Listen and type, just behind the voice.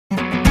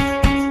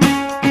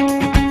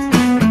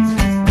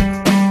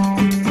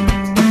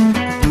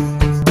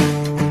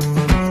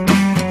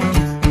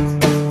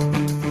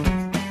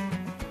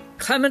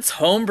Clement's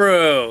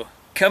Homebrew.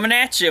 Coming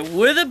at you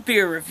with a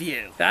beer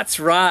review. That's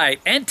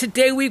right. And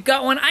today we've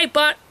got one I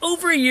bought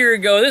over a year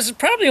ago. This is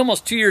probably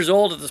almost 2 years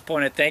old at this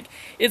point, I think.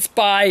 It's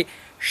by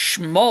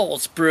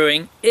Shmaltz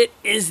Brewing. It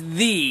is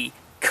the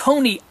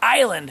Coney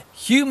Island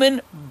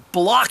Human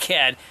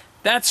Blockhead.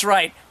 That's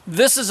right.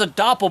 This is a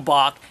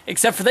Doppelbock,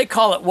 except for they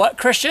call it what,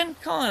 Christian?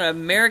 Call it an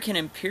American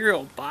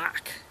Imperial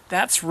Bock.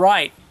 That's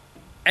right.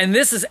 And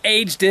this is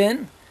aged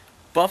in?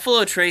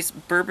 Buffalo Trace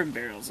bourbon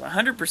barrels,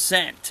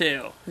 100%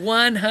 too.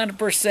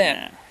 100%.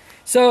 Yeah.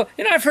 So,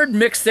 I've heard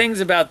mixed things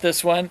about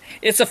this one.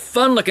 It's a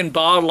fun-looking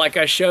bottle like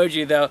I showed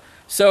you, though.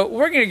 So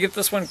we're going to get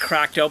this one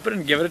cracked open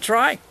and give it a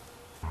try.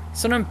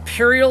 It's an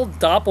Imperial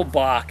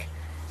Doppelbock.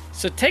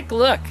 So take a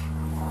look.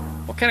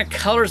 What kind of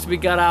colors we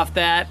got off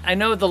that? I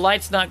know the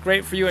light's not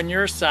great for you on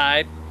your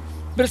side,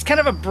 but it's kind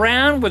of a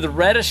brown with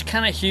reddish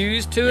kind of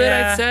hues to it,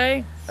 I'd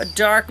say. A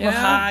dark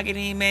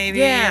mahogany, maybe.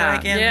 Yeah,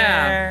 like in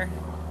there.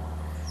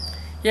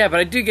 Yeah,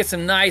 but I do get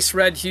some nice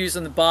red hues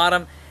on the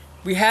bottom.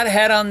 We had a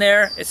head on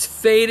there. It's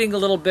fading a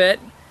little bit,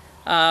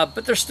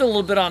 but there's still a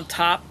little bit on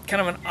top.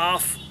 Kind of an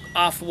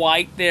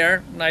off-white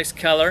there. Nice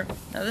color.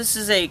 Now this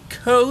is a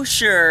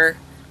kosher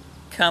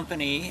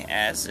company,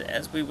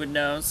 as we would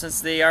know, since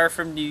they are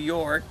from New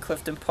York,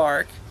 Clifton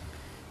Park.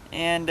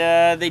 And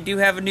they do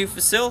have a new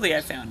facility,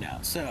 I found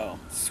out. So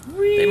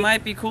sweet. They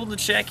might be cool to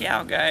check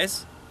out,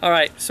 guys. All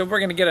right, so we're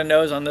going to get a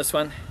nose on this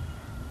one.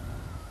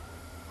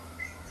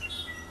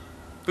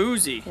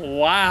 Boozy.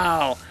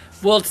 Wow.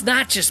 Well, it's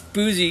not just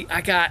boozy. I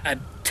got a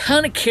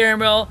ton of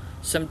caramel,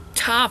 some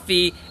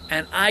toffee,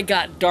 and I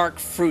got dark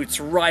fruits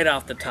right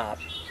off the top.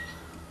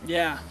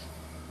 Yeah.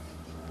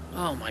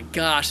 Oh my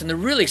gosh, and the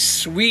really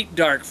sweet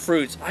dark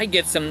fruits. I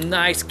get some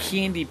nice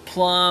candy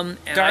plum,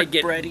 and dark I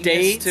get breadiness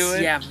dates. to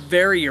it.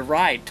 Yeah, you're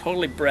right.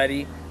 Totally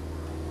bready.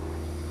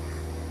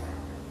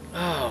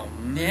 Oh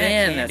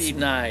man, that's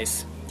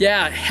nice.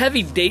 Yeah,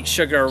 heavy date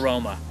sugar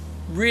aroma.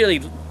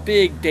 Really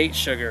big date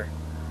sugar.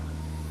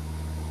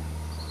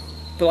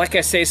 But like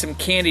I say, some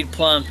candied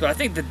plums, but I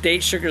think the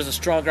date sugar is a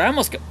stronger,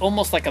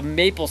 almost like a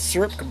maple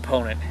syrup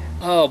component.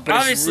 Oh, but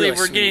obviously it's really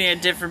we're sweet. getting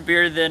a different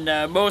beer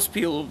than most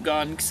people have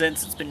gotten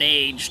since it's been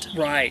aged.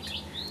 Right.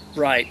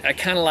 I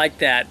kind of like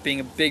that, being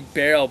a big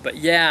barrel, but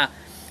yeah,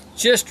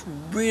 just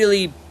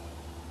really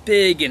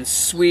big and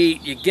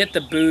sweet. You get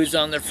the booze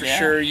on there for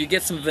sure. You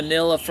get some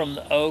vanilla from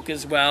the oak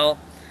as well.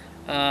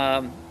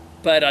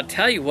 But I'll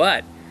tell you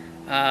what,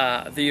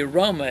 the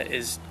aroma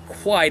is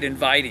quite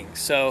inviting.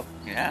 So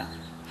yeah.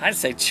 I'd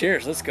say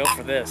cheers. Let's go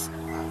for this.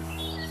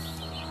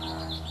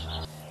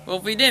 Well,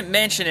 if we didn't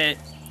mention it,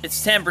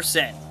 it's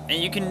 10%,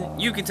 and you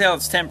can tell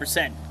it's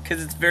 10%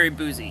 because it's very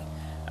boozy.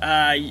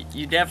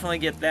 You definitely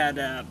get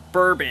that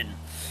bourbon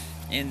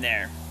in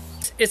there.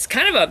 It's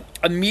kind of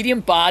a medium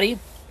body,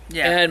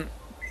 and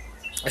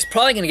it's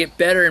probably going to get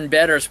better and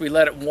better as we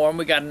let it warm.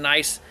 We got a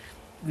nice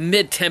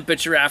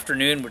mid-temperature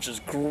afternoon, which is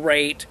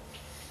great,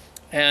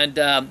 and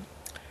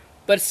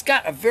but it's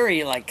got a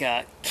very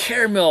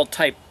caramel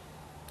type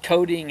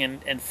coating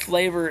and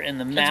flavor in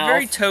the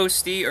mouth. It's very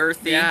toasty,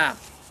 earthy. Yeah.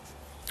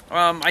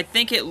 I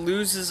think it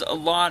loses a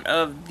lot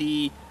of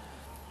the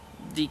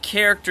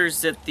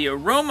characters that the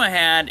aroma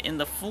had in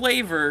the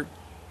flavor.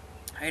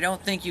 I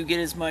don't think you get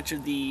as much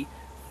of the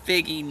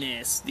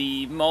figginess,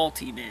 the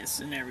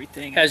maltiness, and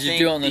everything. As you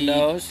do on the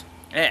nose?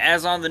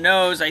 As on the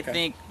nose, I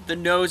think the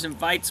nose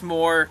invites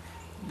more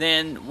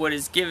than what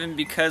is given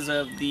because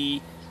of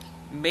the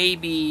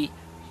maybe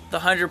the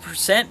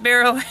 100%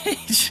 barrel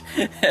age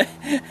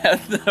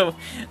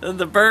of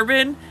the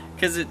bourbon,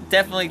 because it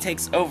definitely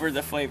takes over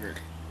the flavor.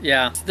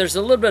 Yeah, there's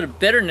a little bit of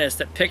bitterness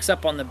that picks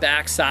up on the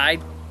back side,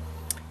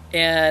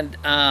 and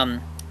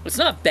it's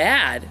not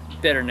bad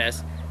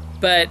bitterness,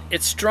 but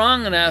it's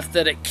strong enough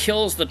that it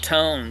kills the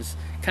tones,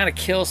 kind of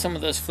kills some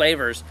of those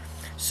flavors.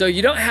 So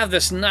you don't have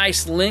this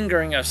nice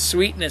lingering of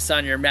sweetness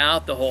on your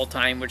mouth the whole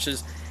time, which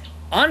is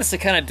honestly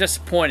kind of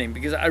disappointing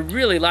because I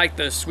really like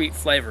those sweet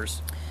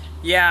flavors.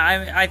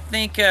 Yeah, I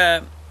think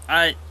I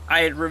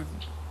had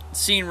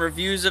seen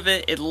reviews of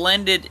it. It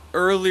lended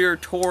earlier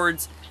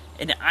towards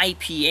an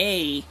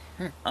IPA.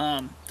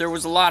 There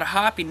was a lot of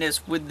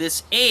hoppiness. With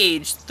this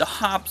age, the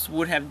hops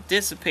would have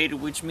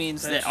dissipated, which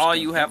means that all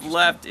you have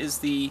left is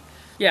the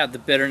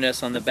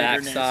bitterness on the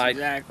back side.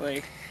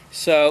 Exactly.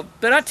 So,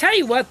 but I'll tell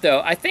you what though,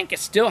 I think it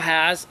still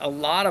has a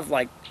lot of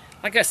like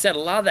I said, a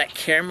lot of that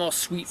caramel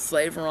sweet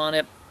flavor on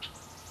it.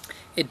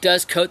 It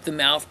does coat the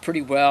mouth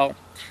pretty well.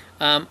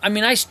 I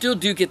mean, I still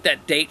do get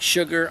that date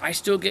sugar. I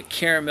still get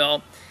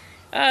caramel.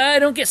 I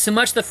don't get so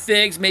much the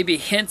figs, maybe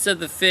hints of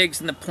the figs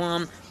and the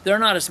plum. They're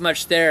not as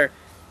much there.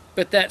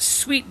 But that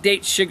sweet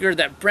date sugar,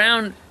 that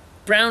brown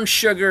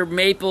sugar,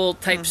 maple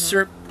type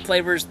syrup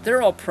flavors,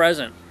 they're all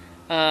present.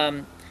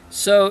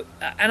 So,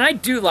 and I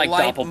do like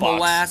Doppelbocks.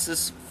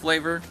 Molasses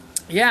flavor.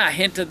 Yeah, a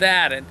hint of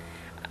that. And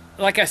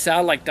like I said,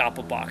 I like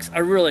Doppelbocks. I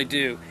really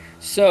do.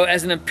 So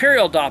as an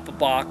Imperial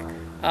Doppelbock,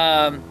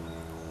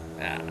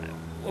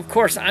 of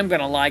course I'm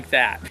going to like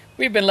that.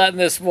 We've been letting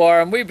this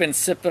warm. We've been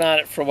sipping on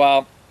it for a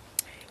while.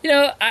 You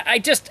know,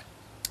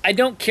 I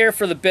don't care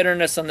for the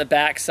bitterness on the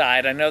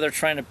backside. I know they're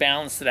trying to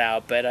balance it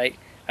out, but I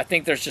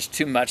think there's just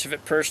too much of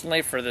it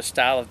personally for this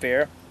style of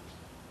beer.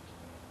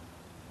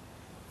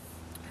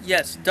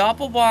 Yes,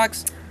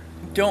 Doppelbocks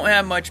don't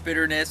have much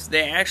bitterness.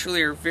 They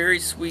actually are very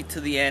sweet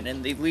to the end,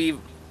 and they leave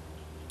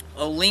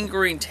a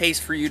lingering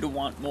taste for you to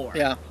want more.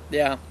 Yeah,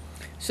 yeah.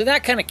 So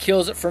that kind of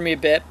kills it for me a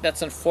bit.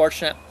 That's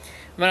unfortunate.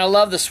 I mean, I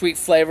love the sweet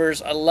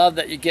flavors. I love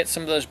that you get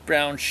some of those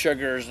brown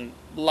sugars and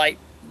light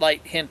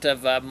hint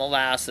of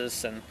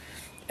molasses and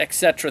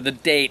etc. The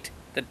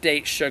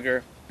date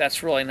sugar.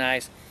 That's really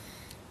nice.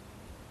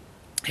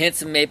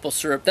 Hints of maple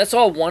syrup. That's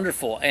all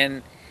wonderful.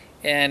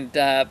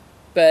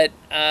 But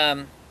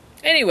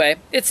anyway,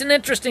 it's an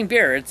interesting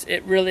beer.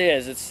 It really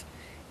is.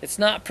 It's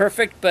not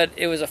perfect, but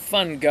it was a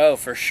fun go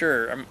for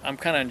sure. I'm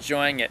kind of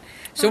enjoying it.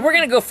 So we're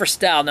going to go for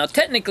style. Now,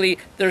 technically,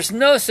 there's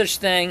no such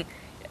thing.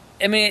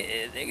 I mean,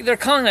 they're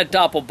calling it a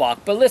Doppelbock,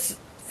 but let's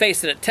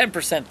face it, at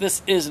 10%,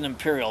 this is an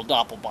Imperial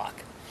Doppelbock.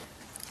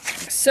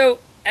 So,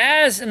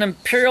 as an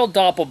Imperial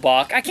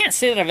Doppelbock, I can't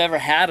say that I've ever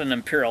had an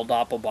Imperial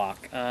Doppelbock,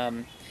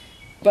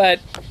 but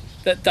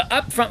the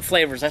upfront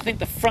flavors, I think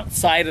the front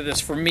side of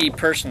this, for me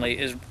personally,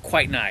 is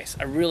quite nice.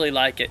 I really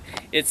like it.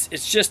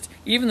 It's just,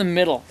 even the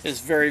middle is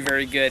very,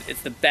 very good.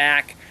 It's the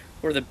back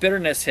where the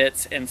bitterness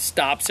hits and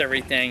stops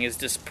everything is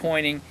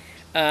disappointing.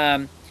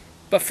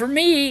 But for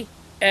me,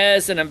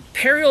 as an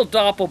Imperial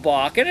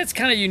Doppelbock, and it's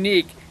kind of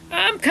unique,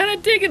 I'm kind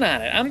of digging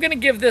on it. I'm going to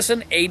give this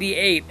an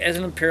 88 as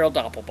an Imperial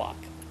Doppelbock.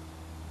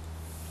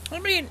 I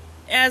mean,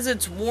 as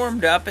it's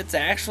warmed up, it's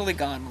actually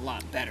gone a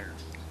lot better.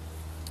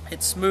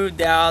 It's smoothed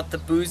out, the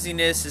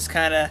booziness is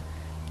kind of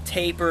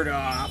tapered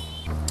off.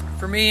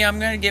 For me, I'm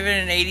going to give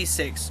it an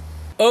 86.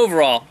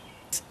 Overall,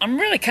 I'm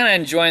really kind of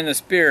enjoying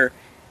this beer.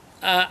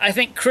 I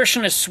think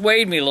Christian has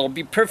swayed me a little,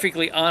 be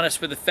perfectly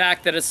honest with the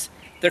fact that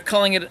they're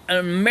calling it an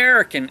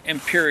American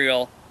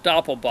Imperial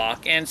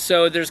Doppelbock, and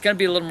so there's going to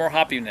be a little more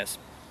hoppiness.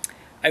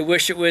 I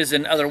wish it was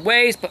in other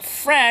ways, but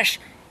fresh,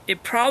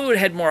 it probably would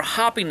have had more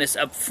hoppiness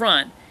up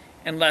front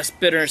and less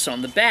bitterness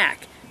on the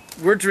back.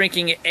 We're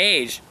drinking it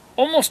aged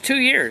almost 2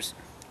 years,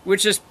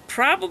 which is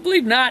probably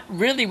not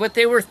really what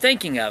they were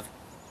thinking of.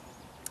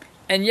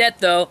 And yet,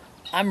 though,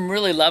 I'm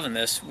really loving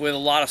this with a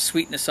lot of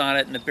sweetness on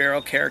it and the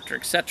barrel character,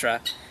 etc.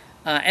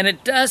 And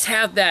it does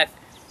have that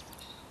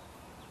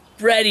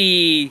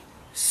bready,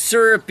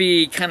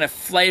 syrupy kind of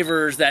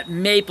flavors, that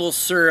maple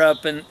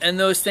syrup and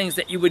those things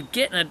that you would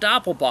get in a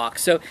Doppelbock.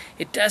 So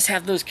it does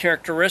have those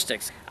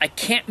characteristics. I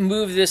can't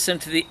move this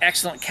into the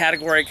excellent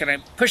category. Can I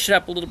push it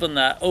up a little bit in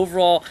the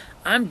overall?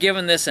 I'm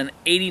giving this an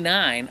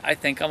 89, I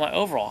think, on my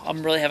overall.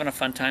 I'm really having a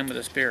fun time with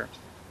this beer.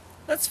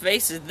 Let's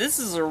face it, this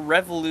is a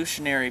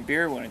revolutionary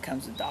beer when it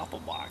comes to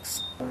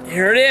Doppelbocks.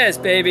 Here it is,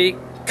 baby.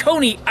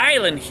 Coney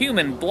Island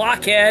Human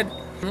Blockhead.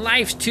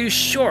 Life's too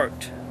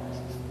short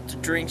To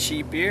drink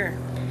cheap beer.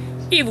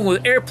 Even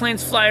with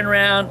airplanes flying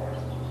around,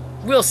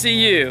 we'll see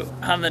you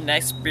On the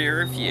next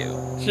beer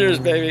review. Cheers,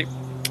 baby.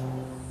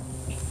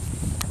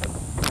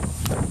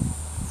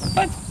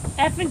 What's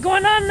effing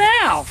going on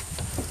now?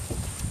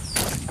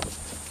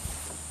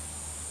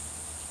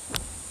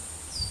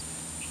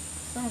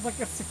 Sounds like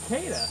a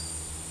cicada.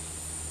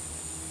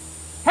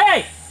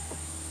 Hey!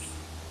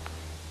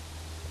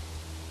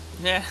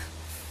 Yeah.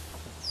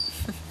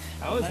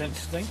 That was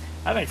interesting.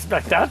 I didn't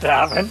expect that to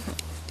happen.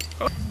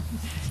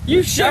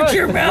 You shut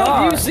your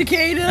bizarre. mouth, you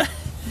cicada!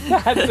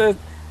 That's a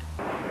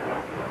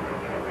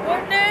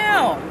What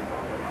now?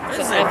 This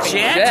is a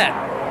jet?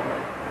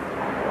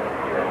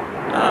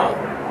 Oh.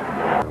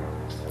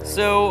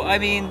 So, I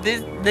mean,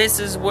 this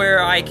is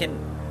where I can...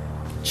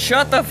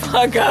 Shut the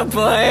fuck up,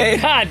 Blaine!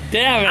 God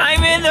damn it!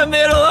 I'm in the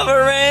middle of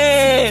a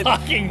raid!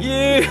 Fucking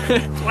You...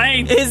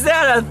 Blaine! Is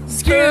that a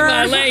Excuse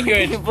my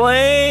language.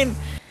 Blaine?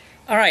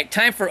 Alright,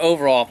 time for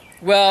overall.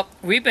 Well,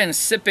 we've been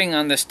sipping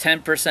on this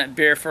 10%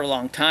 beer for a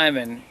long time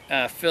and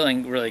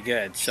feeling really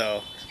good,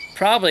 so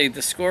probably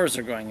the scores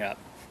are going up.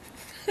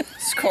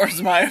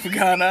 Scores might have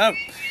gone up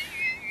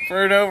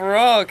for it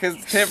overall, because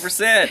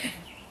 10%.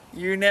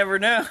 You never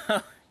know.